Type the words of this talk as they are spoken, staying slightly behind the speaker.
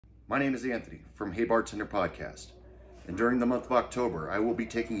My name is Anthony from Hey Bartender Podcast, and during the month of October, I will be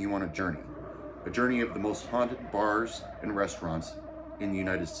taking you on a journey of the most haunted bars and restaurants in the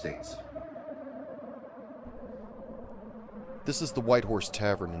United States. This is the White Horse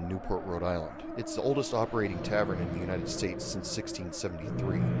Tavern in Newport, Rhode Island. It's the oldest operating tavern in the United States since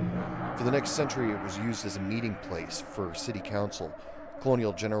 1673. For the next century, it was used as a meeting place for city council,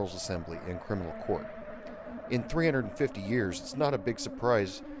 colonial general's assembly, and criminal court. In 350 years, it's not a big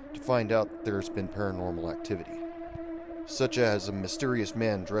surprise to find out there's been paranormal activity, such as a mysterious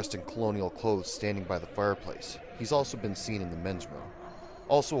man dressed in colonial clothes standing by the fireplace. He's also been seen in the men's room.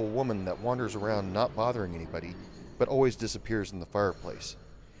 Also a woman that wanders around not bothering anybody, but always disappears in the fireplace.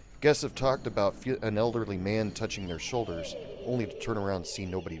 Guests have talked about an elderly man touching their shoulders, only to turn around and see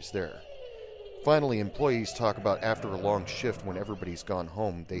nobody's there. Finally, employees talk about after a long shift when everybody's gone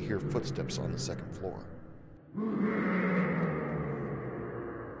home, they hear footsteps on the second floor.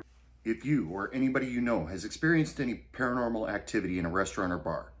 If you or anybody you know has experienced any paranormal activity in a restaurant or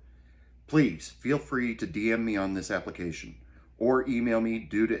bar, please feel free to DM me on this application or email me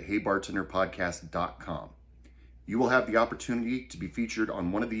dude@heybartenderpodcast.com. You will have the opportunity to be featured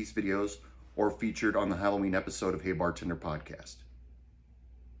on one of these videos or featured on the Halloween episode of Hey Bartender Podcast.